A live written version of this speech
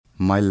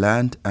My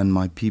Land and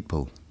My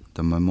People,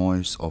 the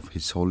Memoirs of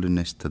His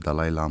Holiness the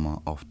Dalai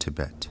Lama of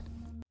Tibet.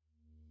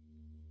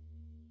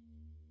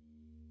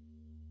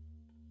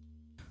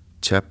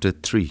 Chapter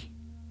 3,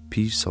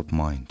 Peace of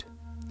Mind.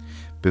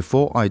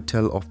 Before I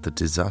tell of the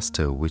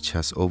disaster which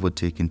has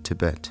overtaken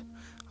Tibet,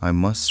 I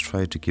must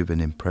try to give an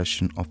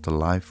impression of the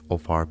life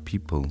of our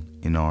people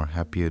in our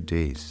happier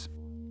days.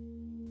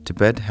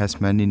 Tibet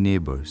has many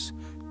neighbors: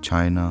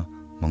 China,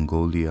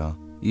 Mongolia,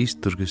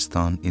 East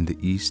Turkestan in the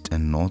east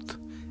and north,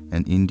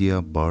 and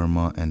India,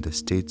 Burma, and the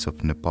states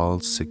of Nepal,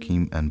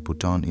 Sikkim, and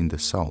Bhutan in the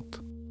south.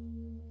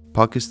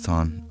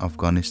 Pakistan,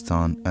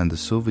 Afghanistan, and the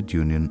Soviet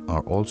Union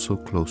are also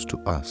close to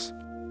us.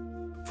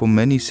 For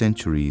many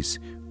centuries,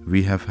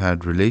 we have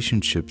had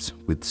relationships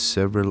with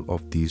several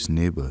of these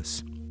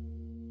neighbors.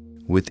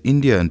 With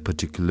India in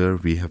particular,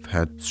 we have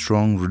had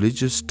strong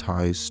religious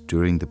ties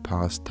during the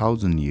past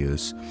 1,000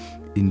 years.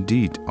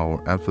 Indeed,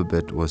 our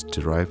alphabet was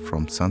derived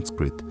from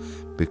Sanskrit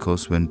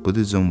because when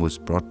Buddhism was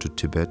brought to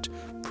Tibet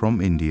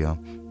from India,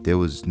 there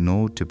was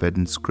no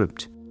Tibetan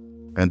script,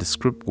 and the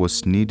script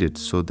was needed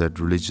so that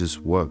religious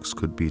works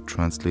could be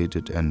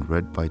translated and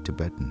read by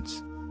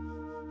Tibetans.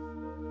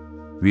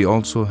 We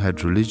also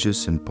had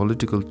religious and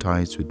political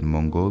ties with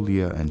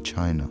Mongolia and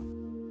China.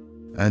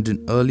 And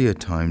in earlier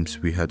times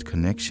we had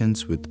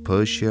connections with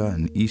Persia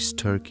and East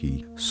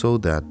Turkey, so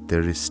that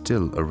there is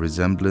still a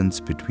resemblance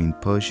between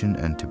Persian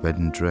and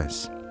Tibetan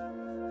dress.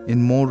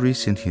 In more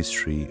recent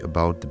history,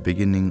 about the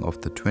beginning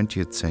of the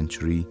 20th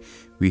century,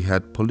 we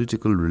had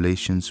political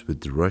relations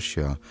with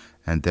Russia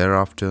and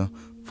thereafter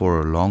for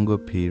a longer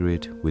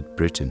period with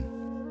Britain.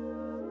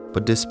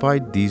 But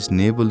despite these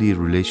neighborly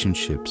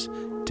relationships,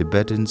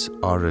 Tibetans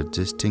are a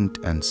distinct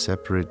and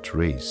separate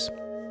race.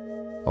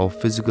 Our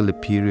physical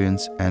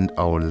appearance and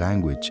our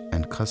language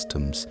and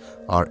customs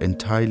are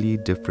entirely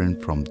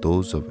different from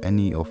those of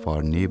any of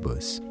our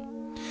neighbors.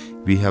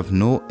 We have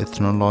no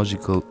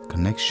ethnological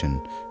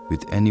connection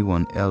with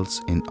anyone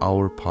else in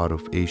our part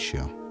of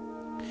Asia.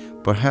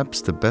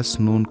 Perhaps the best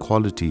known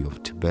quality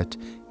of Tibet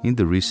in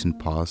the recent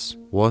past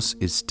was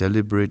its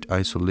deliberate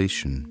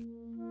isolation.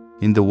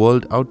 In the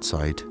world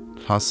outside,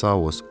 Lhasa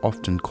was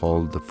often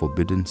called the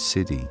Forbidden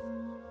City.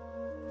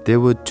 There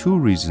were two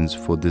reasons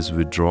for this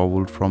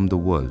withdrawal from the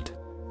world.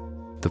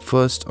 The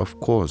first, of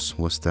course,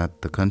 was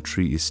that the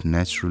country is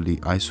naturally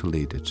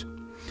isolated.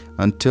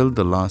 Until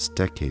the last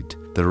decade,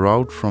 the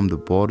route from the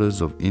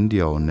borders of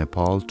India or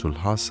Nepal to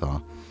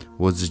Lhasa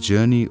was a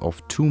journey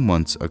of 2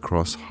 months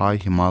across high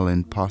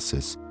Himalayan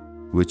passes,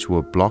 which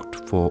were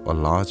blocked for a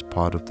large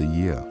part of the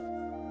year.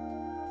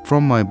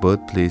 From my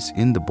birthplace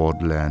in the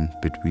borderland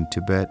between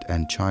Tibet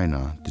and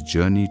China, the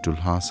journey to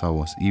Lhasa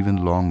was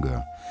even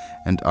longer,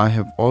 and I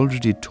have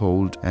already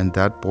told, and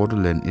that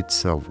borderland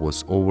itself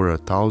was over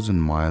 1,000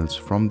 miles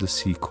from the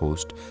sea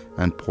coast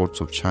and ports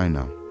of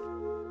China.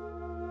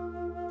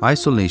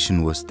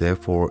 Isolation was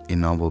therefore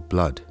in our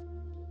blood.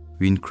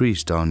 We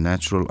increased our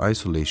natural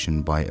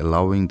isolation by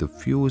allowing the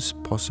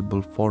fewest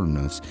possible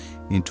foreigners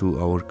into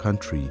our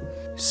country,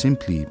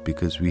 simply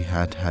because we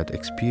had had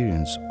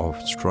experience of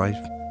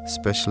strife,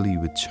 especially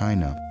with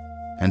China,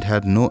 and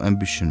had no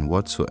ambition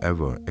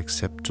whatsoever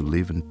except to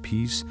live in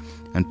peace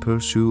and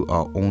pursue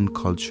our own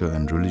culture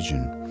and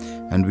religion,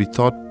 and we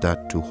thought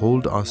that to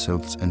hold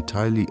ourselves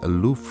entirely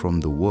aloof from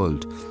the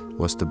world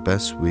was the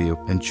best way of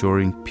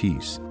ensuring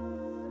peace.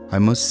 I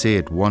must say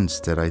at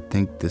once that I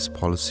think this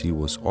policy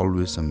was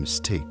always a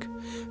mistake,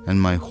 and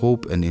my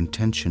hope and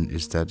intention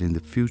is that in the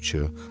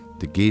future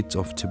the gates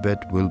of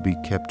Tibet will be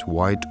kept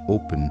wide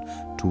open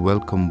to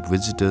welcome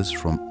visitors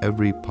from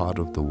every part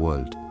of the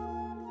world.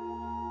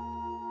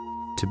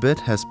 Tibet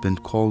has been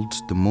called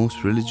the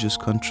most religious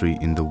country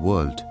in the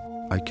world.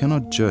 I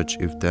cannot judge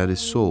if that is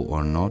so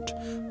or not,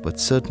 but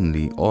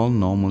certainly all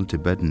normal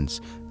Tibetans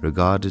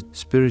regarded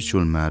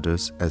spiritual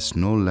matters as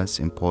no less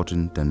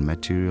important than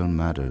material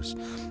matters,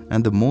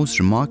 and the most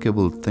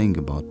remarkable thing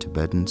about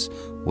Tibetans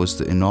was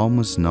the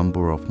enormous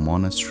number of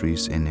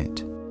monasteries in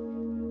it.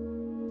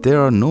 There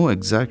are no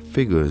exact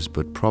figures,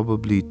 but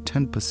probably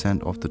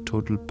 10% of the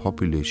total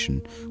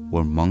population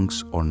were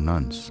monks or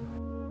nuns.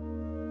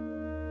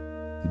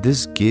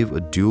 This gave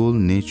a dual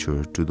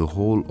nature to the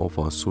whole of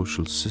our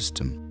social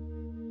system.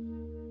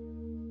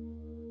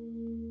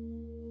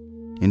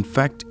 In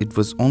fact, it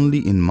was only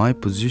in my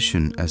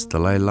position as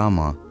Dalai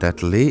Lama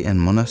that lay and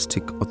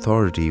monastic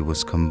authority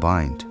was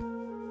combined.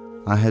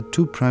 I had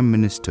 2 prime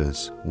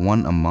ministers,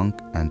 one a monk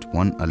and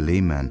one a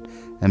layman,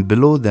 and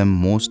below them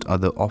most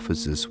other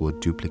offices were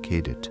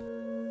duplicated.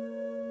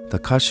 The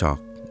Kashak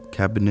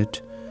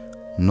cabinet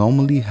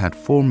normally had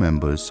 4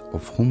 members,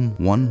 of whom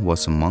 1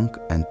 was a monk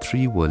and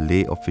 3 were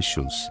lay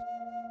officials.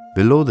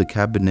 Below the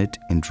cabinet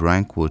in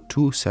rank were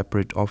 2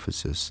 separate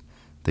offices: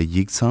 the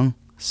Yigsang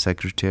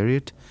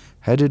Secretariat,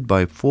 headed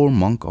by 4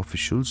 monk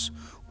officials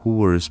who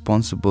were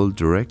responsible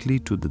directly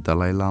to the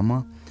Dalai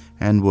Lama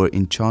and were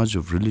in charge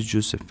of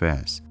religious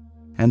affairs,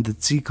 and the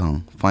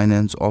Tsikang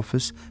Finance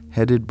Office,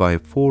 headed by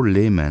 4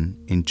 laymen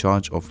in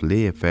charge of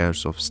lay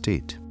affairs of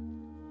state.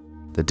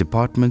 The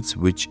departments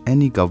which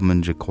any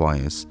government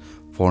requires: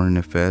 foreign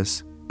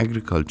affairs,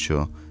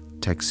 agriculture,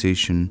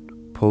 taxation,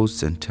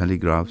 posts and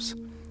telegraphs,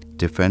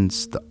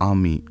 defense, the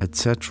army,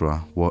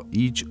 etc. were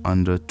each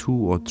under 2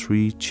 or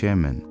 3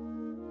 chairmen.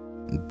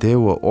 There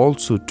were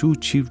also 2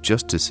 chief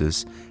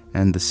justices,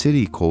 and the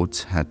city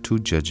courts had 2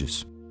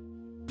 judges.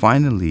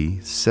 Finally,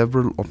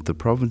 several of the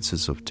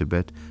provinces of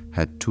Tibet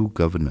had 2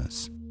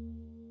 governors.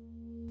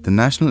 The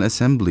National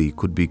Assembly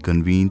could be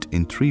convened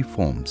in 3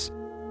 forms.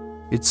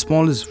 Its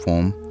smallest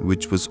form,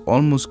 which was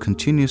almost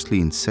continuously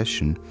in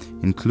session,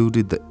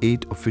 included the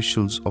 8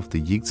 officials of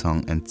the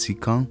Yigzang and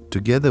Tsikang,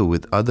 together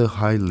with other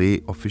high lay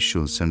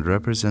officials and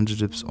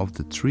representatives of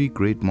the 3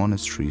 great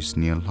monasteries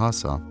near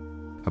Lhasa,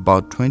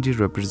 about 20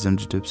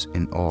 representatives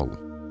in all.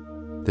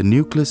 The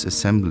nucleus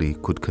assembly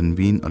could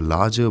convene a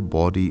larger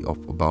body of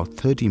about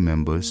 30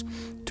 members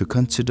to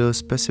consider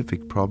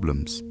specific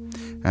problems,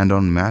 and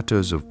on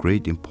matters of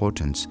great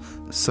importance,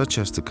 such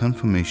as the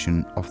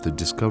confirmation of the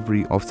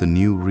discovery of the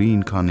new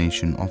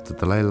reincarnation of the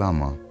Dalai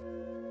Lama.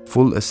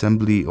 Full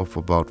assembly of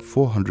about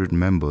 400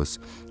 members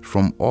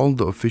from all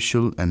the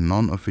official and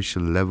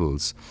non-official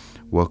levels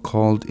were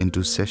called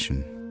into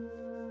session.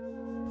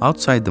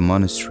 Outside the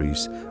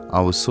monasteries,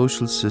 our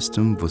social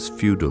system was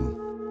feudal.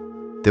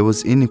 There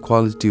was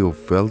inequality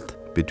of wealth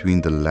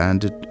between the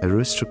landed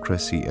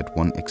aristocracy at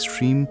one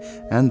extreme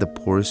and the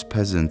poorest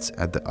peasants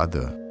at the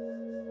other.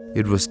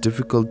 It was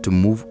difficult to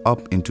move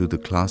up into the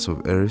class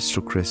of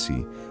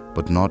aristocracy,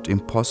 but not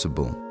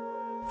impossible.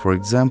 For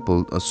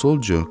example, a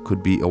soldier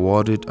could be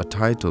awarded a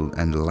title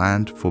and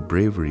land for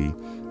bravery,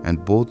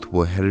 and both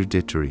were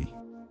hereditary.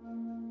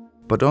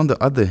 But on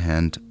the other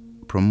hand,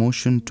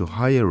 promotion to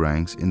higher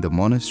ranks in the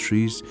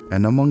monasteries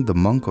and among the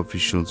monk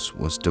officials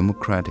was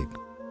democratic.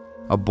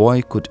 A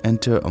boy could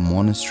enter a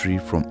monastery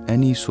from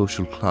any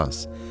social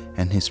class,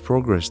 and his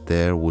progress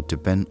there would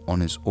depend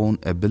on his own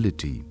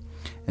ability.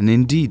 And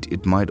indeed,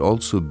 it might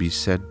also be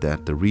said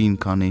that the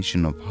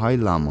reincarnation of high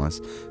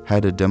lamas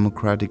had a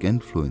democratic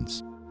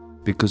influence,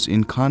 because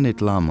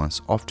incarnate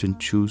lamas often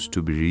choose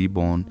to be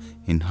reborn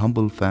in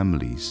humble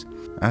families,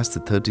 as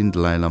the 13th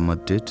Dalai Lama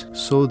did,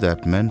 so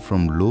that men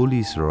from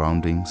lowly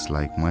surroundings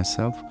like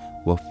myself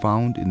were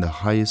found in the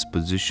highest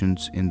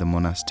positions in the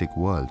monastic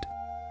world.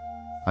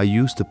 I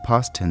use the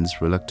past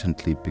tense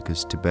reluctantly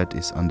because Tibet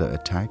is under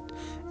attack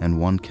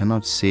and one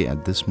cannot say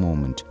at this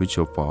moment which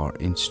of our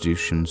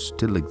institutions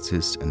still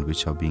exist and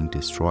which are being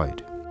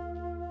destroyed.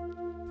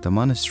 The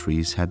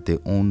monasteries had their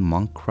own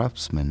monk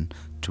craftsmen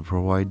to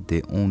provide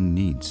their own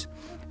needs,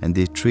 and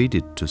they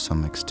traded to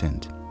some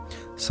extent.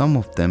 Some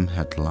of them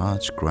had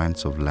large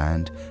grants of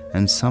land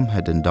and some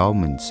had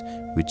endowments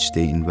which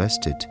they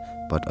invested,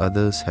 but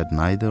others had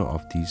neither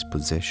of these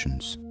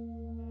possessions.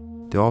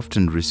 They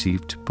often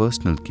received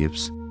personal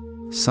gifts,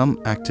 some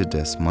acted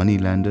as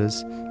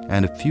moneylenders,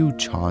 and a few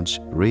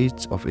charged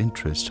rates of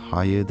interest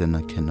higher than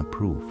I can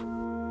approve.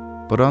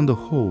 But on the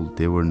whole,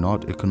 they were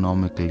not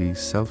economically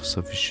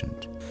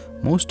self-sufficient.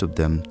 Most of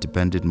them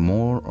depended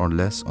more or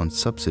less on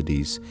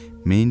subsidies,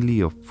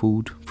 mainly of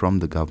food from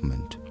the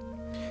government.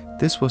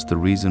 This was the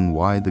reason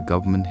why the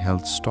government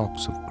held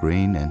stocks of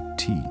grain and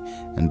tea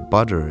and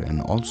butter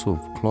and also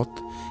of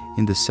cloth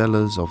in the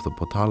cellars of the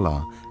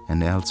Potala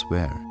and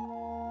elsewhere.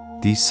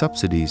 These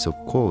subsidies, of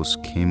course,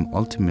 came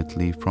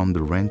ultimately from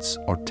the rents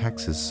or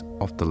taxes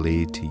of the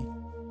laity.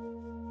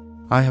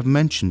 I have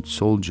mentioned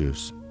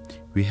soldiers.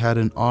 We had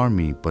an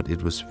army, but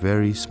it was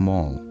very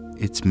small.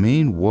 Its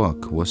main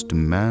work was to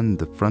man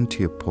the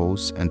frontier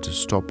posts and to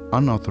stop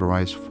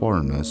unauthorized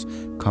foreigners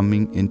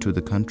coming into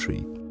the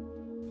country.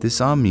 This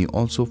army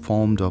also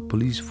formed a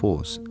police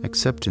force,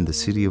 except in the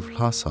city of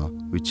Lhasa,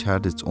 which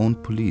had its own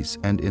police,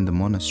 and in the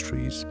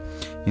monasteries.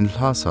 In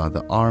Lhasa,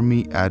 the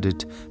army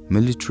added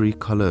military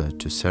color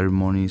to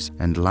ceremonies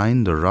and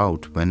lined the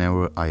route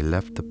whenever I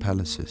left the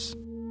palaces.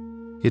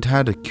 It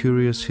had a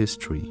curious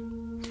history.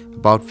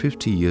 About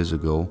 50 years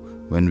ago,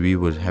 when we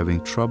were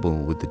having trouble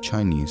with the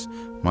Chinese,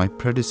 my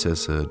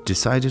predecessor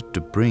decided to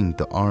bring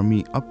the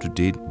army up to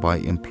date by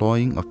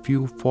employing a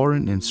few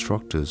foreign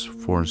instructors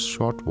for a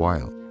short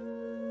while.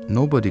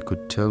 Nobody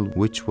could tell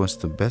which was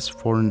the best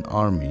foreign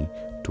army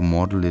to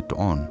model it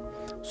on,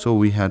 so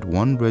we had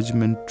one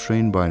regiment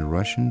trained by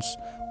Russians,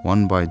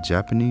 one by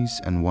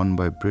Japanese, and one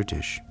by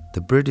British.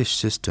 The British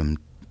system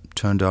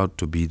turned out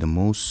to be the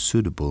most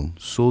suitable,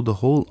 so the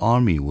whole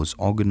army was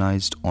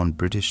organized on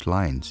British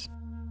lines.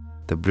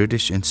 The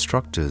British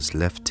instructors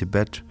left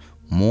Tibet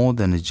more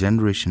than a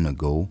generation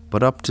ago,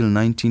 but up till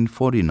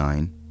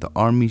 1949, the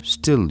army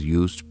still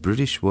used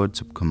British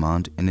words of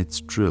command in its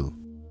drill.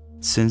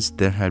 Since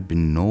there had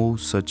been no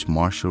such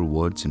martial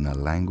words in our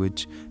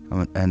language,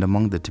 and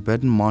among the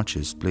Tibetan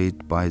marches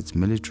played by its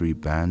military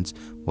bands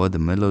were the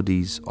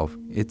melodies of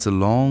It's a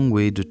Long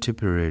Way to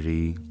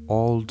Tipperary,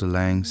 Auld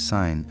Lang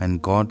Syne,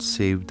 and God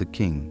Save the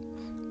King.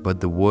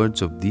 But the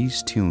words of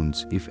these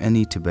tunes, if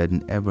any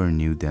Tibetan ever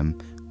knew them,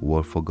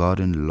 were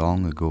forgotten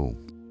long ago.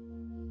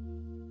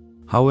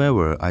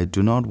 However, I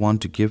do not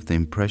want to give the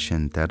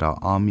impression that our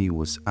army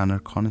was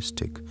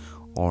anachronistic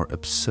or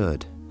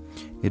absurd.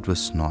 It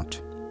was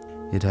not.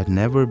 It had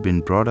never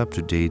been brought up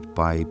to date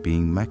by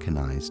being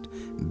mechanized,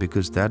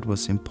 because that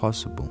was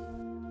impossible.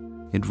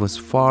 It was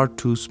far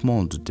too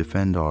small to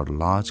defend our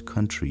large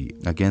country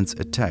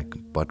against attack,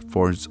 but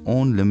for its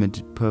own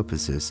limited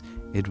purposes,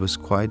 it was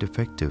quite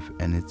effective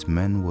and its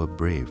men were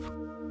brave.